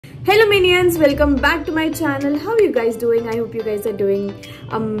Hello minions, welcome back to my channel. How are you guys doing? I hope you guys are doing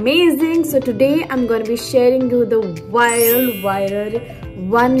amazing. So today I'm going to be sharing you the viral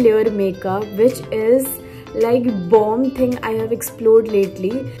one layer makeup, which is like bomb thing I have explored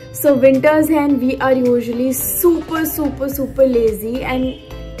lately. So winters and we are usually super lazy, and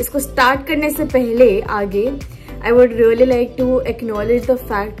इसको start करने से पहले आगे I would really like to acknowledge the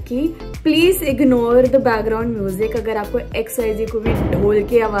fact कि please ignore the background music. अगर आपको XYZ को भी ढोल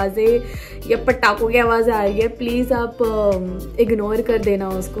की आवाज़ें या पटाखों की आवाज़ आ रही है, प्लीज़ आप इग्नोर कर देना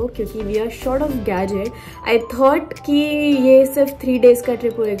उसको, क्योंकि we are short of gadget. I thought कि ये सिर्फ 3 days का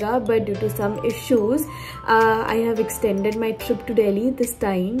ट्रिप होएगा, but due to some issues, I have extended my trip to Delhi this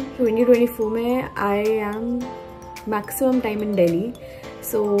time. 2024 में I am maximum time in Delhi.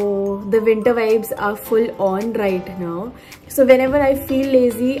 So the winter vibes are full on right now. So whenever I feel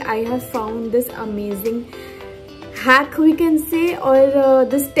lazy, I have found this amazing hack, we can say, or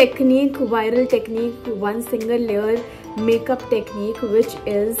this technique, viral technique, one single layer makeup technique, which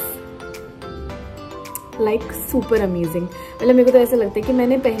is like super amazing. मतलब मेरे को तो ऐसा लगता है कि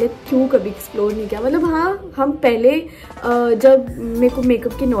मैंने पहले क्यों कभी एक्सप्लोर नहीं किया. मतलब हाँ, हम पहले जब मेरे को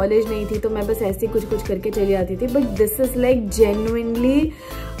मेकअप की नॉलेज नहीं थी तो मैं बस ऐसे ही कुछ करके चली आती थी, but this is like genuinely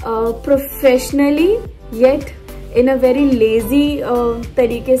professionally yet in a very lazy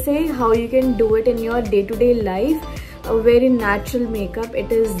तरीके से how you can do it in your day to day life. A very natural makeup.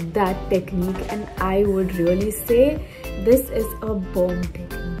 It is that technique, and I would really say this is a bomb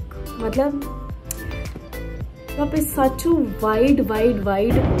technique. मतलब वहाँ पे सच wide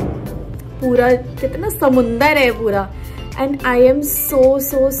पूरा कितना समुंदर है पूरा. And I am so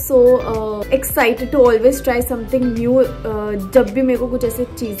excited to always try something new. जब भी मेरे को कुछ ऐसे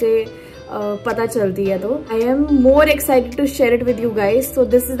चीजें पता चलती है तो I am more excited to share it with you guys. So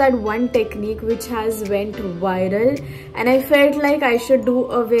this is that one technique which has went viral, and I felt like I should do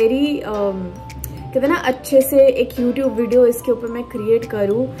a very कितना अच्छे से एक YouTube वीडियो इसके ऊपर मैं create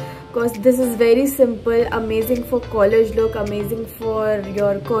करूँ, because this is very simple, amazing for college look, amazing for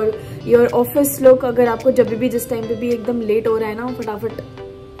your office look. अगर आपको जब भी जिस टाइम पे भी एकदम लेट हो रहा है ना, फटाफट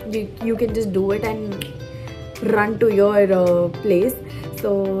you can just do it and run to your place.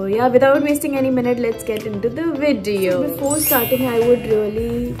 So yeah, without wasting any minute, let's get into the video. So before starting, I would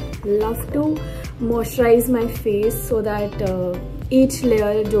really love to moisturize my face so that each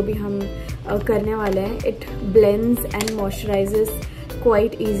layer जो भी हम करने वाले हैं, it blends and moisturizes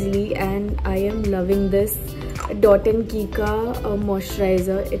quite easily, and I am loving this Dot & Key का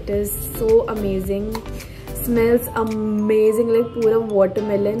moisturizer. It is so amazing, smells amazing like पूरा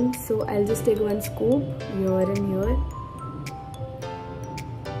watermelon. So I'll just take one scoop here and here.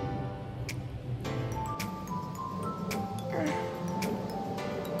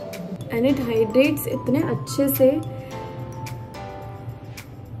 And it hydrates इतने अच्छे से.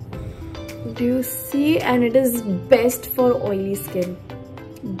 Do you see? And it is best for oily skin.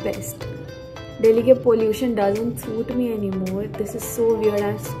 Best. Delhi के pollution doesn't suit me anymore. This is so weird.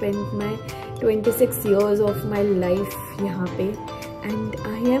 I've spent my 26 years of my life यहाँ पे, and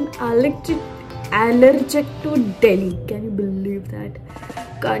I am allergic to Delhi. Can you believe that?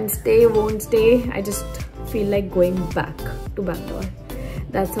 Can't stay, won't stay. I just feel like going back to Bangalore.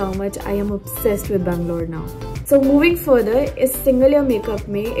 That's how much I am obsessed with Bangalore now. So moving further, इस single layer makeup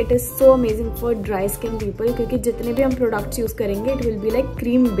में it is so amazing for dry skin people, क्योंकि जितने भी हम products use करेंगे it will be like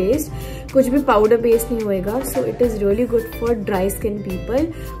cream based, कुछ भी powder based नहीं होएगा. So it is really good for dry skin people.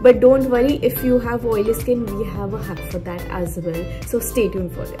 But don't worry, if you have oily skin, we have a hack for that as well. So stay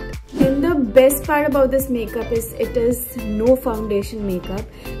tuned for it. And the best part about this makeup is it is no foundation makeup.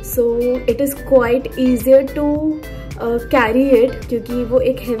 So it is quite easier to carry it, क्योंकि वो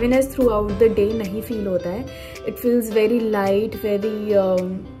एक heaviness through out the day नहीं feel होता है. It feels very light, very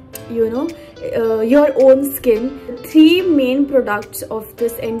you know, your own skin. 3 main products of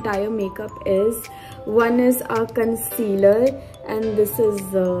this entire makeup is, one is a concealer, and this is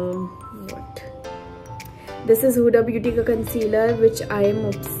this is Huda Beauty का concealer, which I am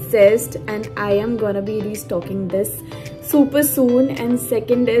obsessed, and I am gonna be restocking this super soon. And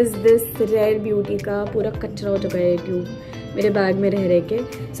second is this Rare Beauty का, पूरा कचरा हो चुका है tube मेरे bag में रह के.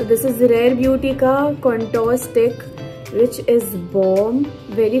 So this is Rare Beauty का contour stick, which is bomb,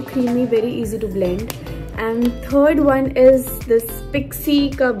 very creamy, very easy to blend. And third one is this Pixie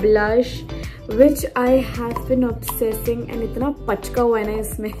का blush, which I have been obsessing, and इतना पचका हुआ है ना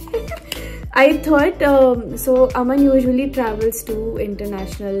इसमें. I thought so Aman usually travels to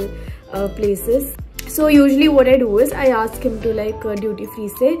international places. So usually what I do is I ask him to like duty free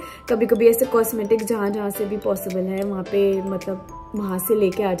से कभी कभी ऐसे cosmetic जहाँ से भी possible है वहाँ पे मतलब वहाँ से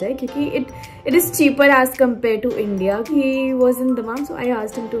लेके आ जाए, क्योंकि it is cheaper as compared to India. He was in Dammam, so I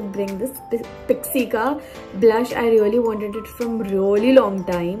asked him to bring this Pixie का blush. I really wanted it from really long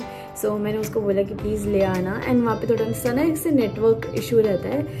time. So मैंने उसको बोला कि प्लीज़ ले आना, एंड वहाँ पे थोड़ा सा ना इससे नेटवर्क इशू रहता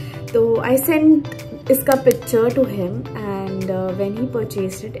है, तो I sent इसका picture to him, and when he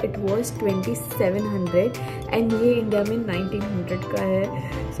purchased it, it was 2700 and ये इंडिया में 1900 का है.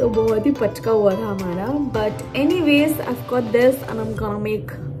 So बहुत ही पचका हुआ था हमारा, but anyways I've got this and I'm gonna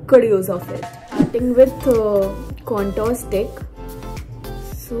make good use of it. Starting with contour stick.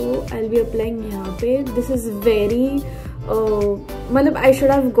 So I'll be applying यहाँ पे. This is very मतलब I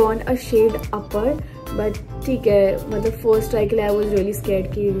should have gone a shade upper, but ठीक है, मतलब first try के लिए I was really scared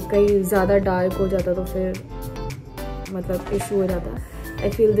कि कहीं ज़्यादा डार्क हो जाता तो फिर मतलब इशू हो जाता.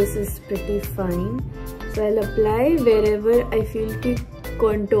 I feel this is pretty fine, so I'll apply wherever I feel कि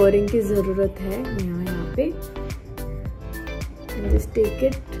contouring की ज़रूरत है. यहाँ पे and just take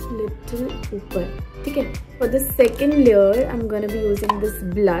it little ऊपर, ठीक है. For the second layer I'm gonna be using this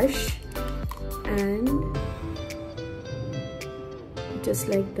blush, and just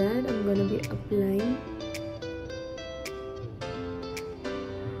like that I'm gonna be applying.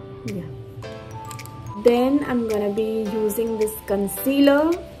 Yeah. Then I'm gonna be using this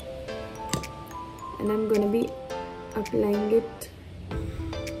concealer and I'm gonna be applying it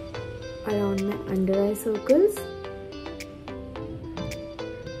around my under eye circles.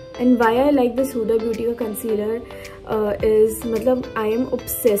 And why I like this Huda Beauty का concealer is मतलब I am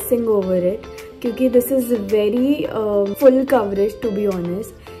obsessing over it, क्योंकि this is very full coverage to be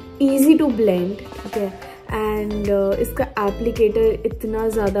honest, easy to blend, ठीक है, and इसका applicator इतना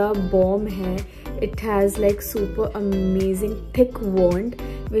ज़्यादा bomb है. It has like super amazing thick wand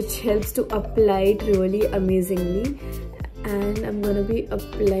which helps to apply it really amazingly, and I'm gonna be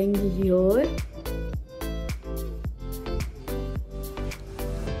applying here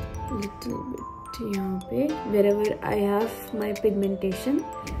little bit यहाँ पे wherever I have my pigmentation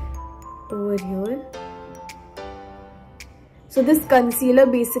over here. So this concealer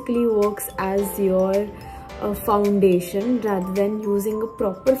basically works as your foundation rather than using a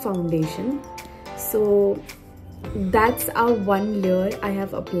proper foundation. So that's our one layer I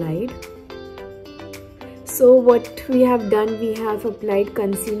have applied. So what we have done, we have applied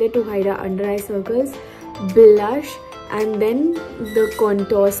concealer to hide our under eye circles, blush, and then the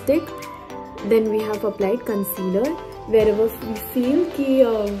contour stick. Then we have applied concealer wherever we feel कि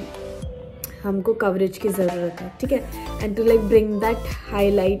हमको coverage की ज़रूरत है, ठीक है, and to like bring that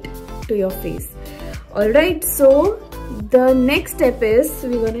highlight to your face. Alright, so the next step is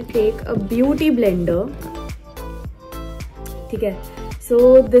we're gonna take a beauty blender, ठीक है.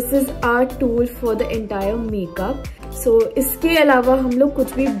 So this is our tool for the entire makeup. So इसके अलावा हम लोग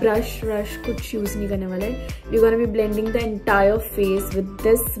कुछ भी brush कुछ use नहीं करने वाले हैं. We're gonna be blending the entire face with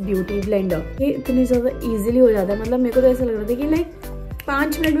this beauty blender. ये इतनी ज़्यादा easily हो जाता है, मतलब मेरे को तो ऐसा लग रहा था कि like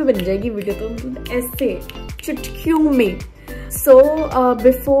 5 मिनट में बन जाएगी वीडियो, तो मतलब ऐसे चुटकियों में. So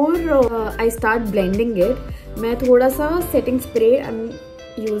before I start blending it, मैं थोड़ा सा setting spray, I'm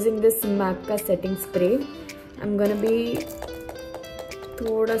using this MAC का setting spray. I'm gonna be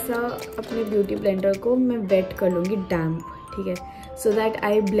थोड़ा सा अपने ब्यूटी ब्लेंडर को मैं वेट कर लूँगी डैम्प, ठीक है, so that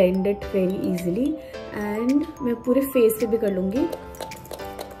I blend it very easily, and मैं पूरे फेस पे भी कर लूँगी.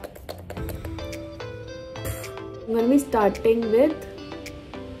 I'm gonna be starting with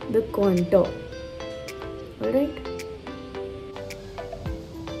the contour. Alright,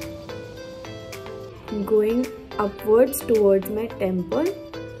 going upwards towards my temple,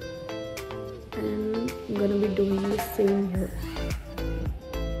 and I'm gonna be doing the same here.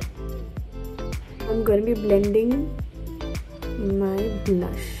 I'm going to be blending my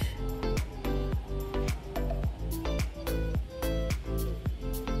blush.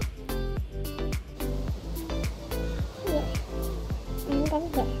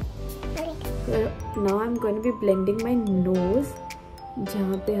 Now I'm going to be blending my nose,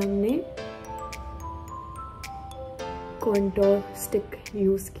 जहाँ पे हमने contour stick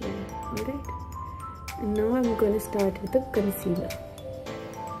use किया है. Alright, and now I'm going to start with the concealer.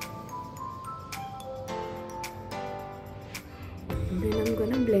 Then I'm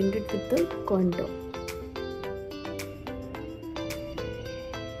gonna blend it with the contour.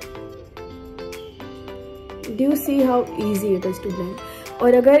 Do you see how easy it is to blend?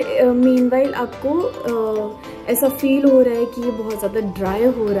 और अगर meanwhile आपको ऐसा feel हो रहा है कि ये बहुत ज़्यादा ड्राई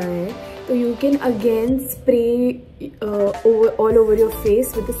हो रहा है, तो you can again spray all over your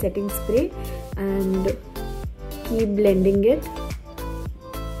face with the setting spray and keep blending it.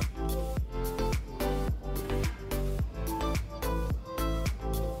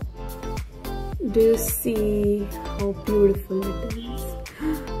 Do you see how beautiful it is?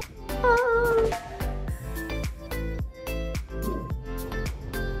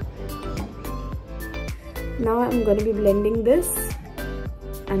 Now I'm gonna be blending this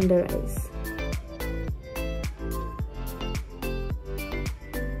under eyes.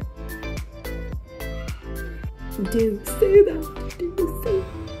 Do you see that? Do you see?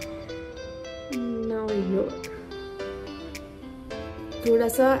 Now you're. थोड़ा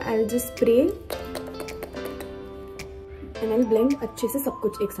सा I'll just spray and I'll blend अच्छे से सब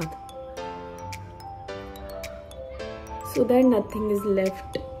कुछ एक साथ, so that nothing is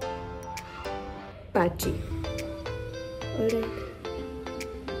left patchy. Alright.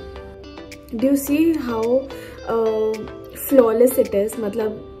 Do you see how flawless it is?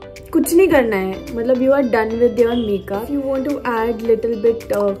 मतलब कुछ नहीं करना है, मतलब you are done with your makeup. If you want to add little bit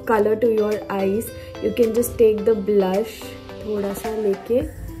color to your eyes, you can just take the blush, थोड़ा सा लेके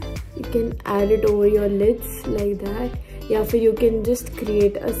you can add it over your lids like that, या फिर you can just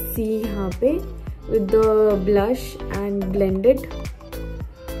create a C यहाँ पे with the blush and blend it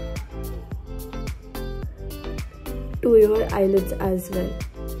to your eyelids as well.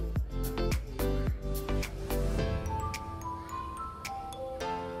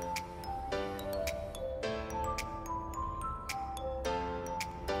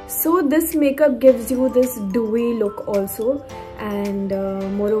 So this makeup gives you this dewy look also, and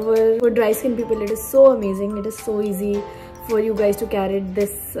moreover for dry skin people it is so amazing. It is so easy for you guys to carry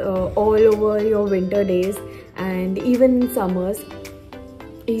this all over your winter days and even in summers.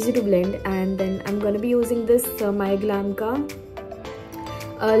 Easy to blend. And then I'm gonna be using this My Glam ka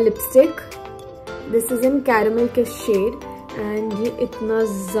lipstick. This is in Caramel Kiss shade and ये इतना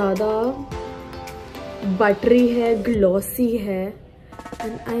ज़्यादा buttery है, glossy है,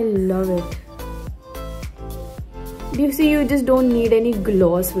 and I love it. Do you see, you just don't need any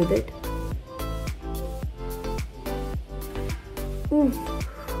gloss with it.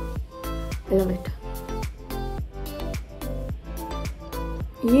 I love it.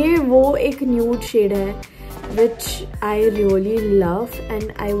 ये वो एक nude shade है which I really love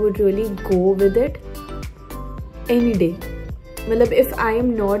and I would really go with it any day. मतलब if I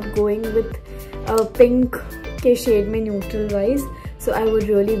am not going with pink के shade में neutral wise, so I would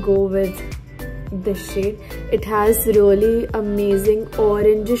really go with this shade. It has really amazing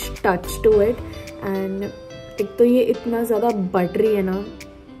orangish touch to it, and एक तो ये इतना ज़्यादा buttery है ना,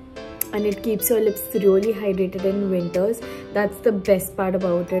 and it keeps your lips really hydrated in winters. That's the best part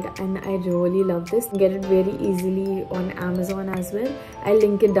about it, and I really love this. Get it very easily on Amazon as well. I'll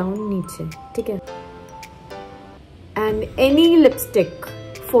link it down नीचे, ठीक है? And any lipstick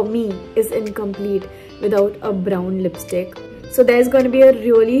for me is incomplete without a brown lipstick. So there's going to be a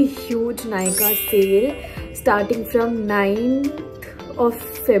really huge Nykaa sale starting from 9th of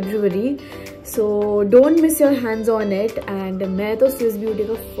February. So don't miss your hands on it. And मैं तो Swiss Beauty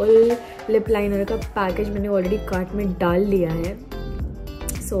का full lip liner का package मैंने already cart में डाल लिया है.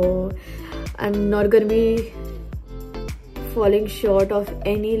 So I'm not going to be falling short of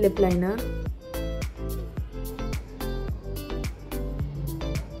any lip liner.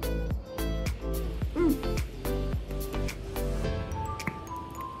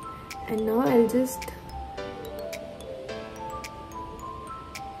 And now I'll just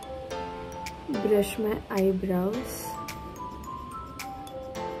brush my eyebrows.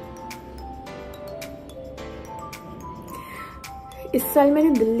 इस साल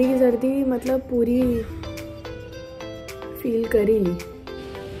मैंने दिल्ली की सर्दी मतलब पूरी फील करी ली.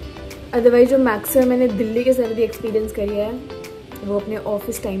 अदरवाइज जो मैक्सिमम मैंने दिल्ली की सर्दी एक्सपीरियंस करी है वो अपने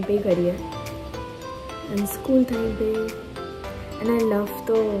ऑफिस टाइम पे ही करी है एंड स्कूल टाइम पे. And I love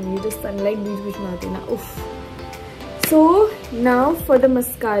तो ये जो sunlight बीच में आती है ना, उफ. So now for the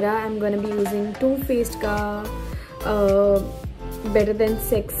mascara, I'm gonna be using Too Faced का Better Than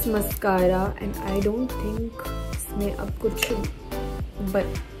Sex mascara, and I don't think इसमें अब कुछ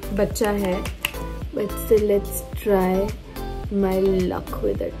बच्चा है, but still let's try my luck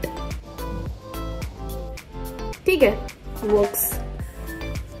with it. ठीक है, works.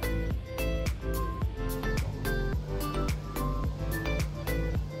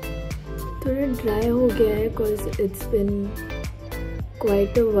 थोड़ा ड्राई हो गया है because it's been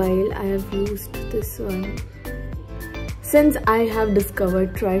quite a while I have used this one since I have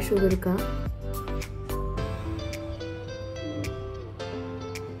discovered Try Sugar का.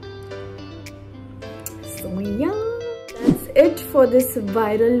 So yeah, that's it for this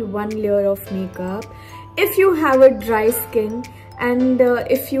viral one layer of makeup. If you have a dry skin and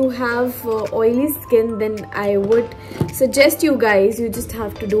if you have oily skin, then I would suggest you guys, you just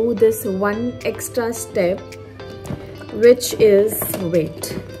have to do this one extra step, which is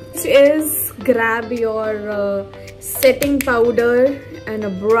grab your setting powder and a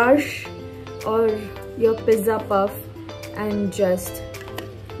brush or your pizza puff and just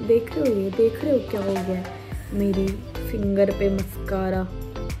देख रहे हो क्या हो गया मेरी finger पे mascara.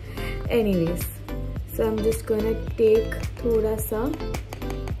 Anyways, so I'm just gonna take थोड़ा सा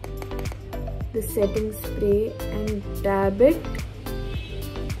the setting spray and dab it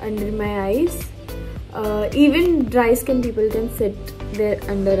under my eyes. Even dry skin people can set their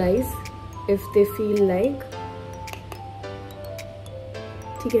under eyes if they feel like.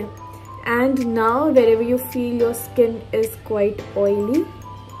 Okay. And now wherever you feel your skin is quite oily,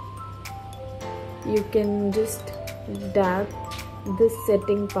 you can just dab this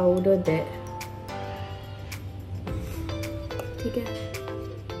setting powder there. Okay.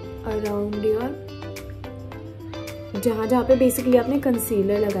 Around your जहाँ पे basically आपने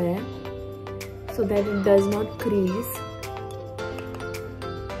concealer लगाया है, so that it does not crease.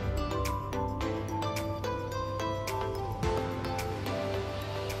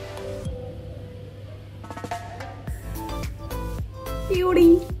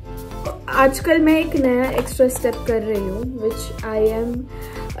 Beauty. आजकल मैं एक नया extra step कर रही हूँ which I am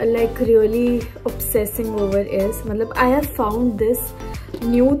like really obsessing over is, मतलब I have found this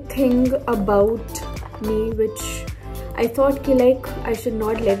new thing about me which I thought कि like I should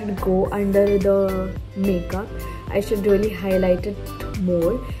not let it go under the makeup. I should really highlight it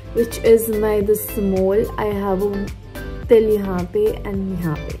more, which is my this mole. I have a till यहाँ पे and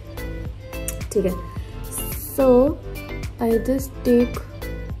यहाँ पे. ठीक है. So I just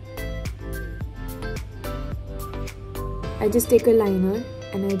take a liner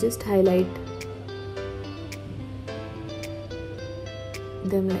and I just highlight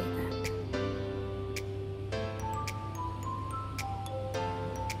them like that.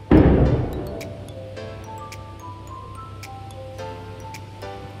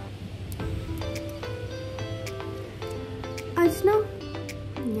 आज ना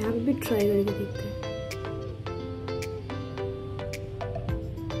यहाँ पे भी ट्राई करके देखते हैं.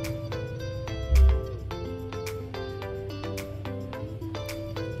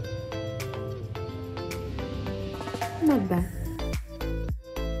 Not bad.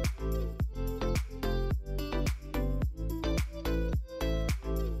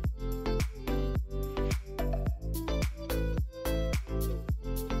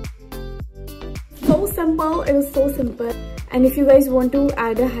 So simple. It was so simple. And if you guys want to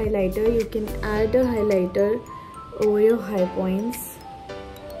add a highlighter, you can add a highlighter over your high points.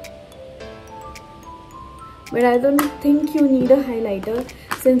 But I don't think you need a highlighter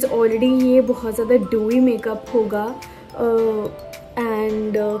since already ये बहुत ज़्यादा dewy makeup होगा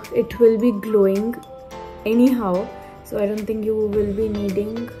and it will be glowing anyhow. So I don't think you will be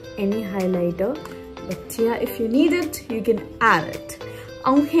needing any highlighter. But yeah, if you need it, you can add it.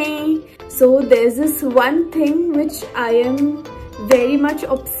 Okay. So there's this one thing which I am very much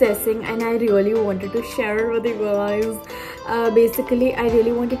obsessing and I really wanted to share with you guys. Basically, I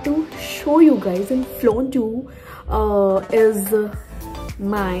really wanted to show you guys and flaunt you is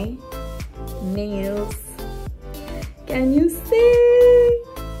my nails. Can you see?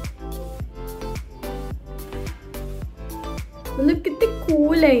 Look at the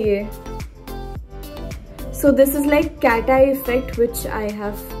cool है ये. So this is like cat eye effect which I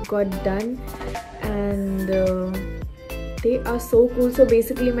have got done and they are so cool. So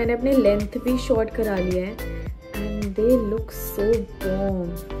basically मैंने अपने length भी short करा लिया है and they look so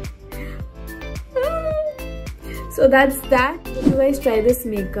bomb. So that's that. If you guys try this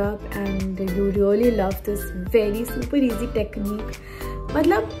makeup and you really love this very super easy technique,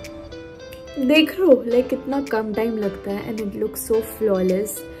 मतलब देख लो like कितना कम time लगता है and it looks so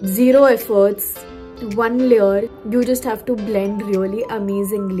flawless. Zero efforts, one layer. You just have to blend really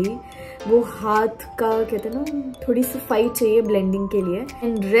amazingly. वो हाथ का कहते हैं ना थोड़ी सफाई चाहिए blending के लिए.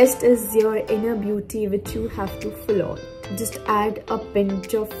 And rest is your inner beauty which you have to flaunt. Just add a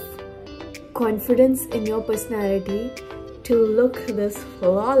pinch of confidence in your personality to look this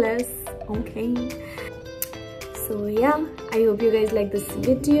flawless. Okay. So yeah, I hope you guys like this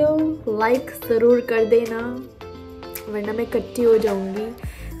video. Like जरूर कर देना वरना मैं कट्टी हो जाऊंगी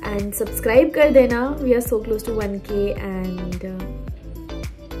and subscribe कर देना. We are so close to 1K and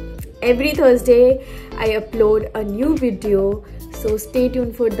every Thursday I upload a new video, so stay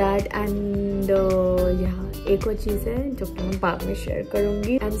tuned for that. And yeah, एक और चीज़ है जो कि मैं बाद में share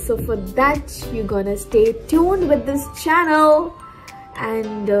करूँगी. And so for that you gonna stay tuned with this channel.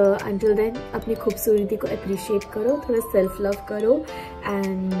 And until then अपनी खूबसूरती को appreciate करो, थोड़ा self love करो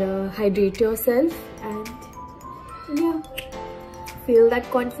and hydrate yourself and yeah, feel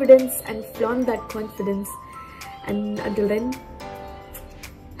that confidence and flaunt that confidence. And until then,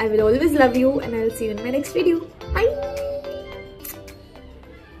 I will always love you and I'll see you in my next video. Bye.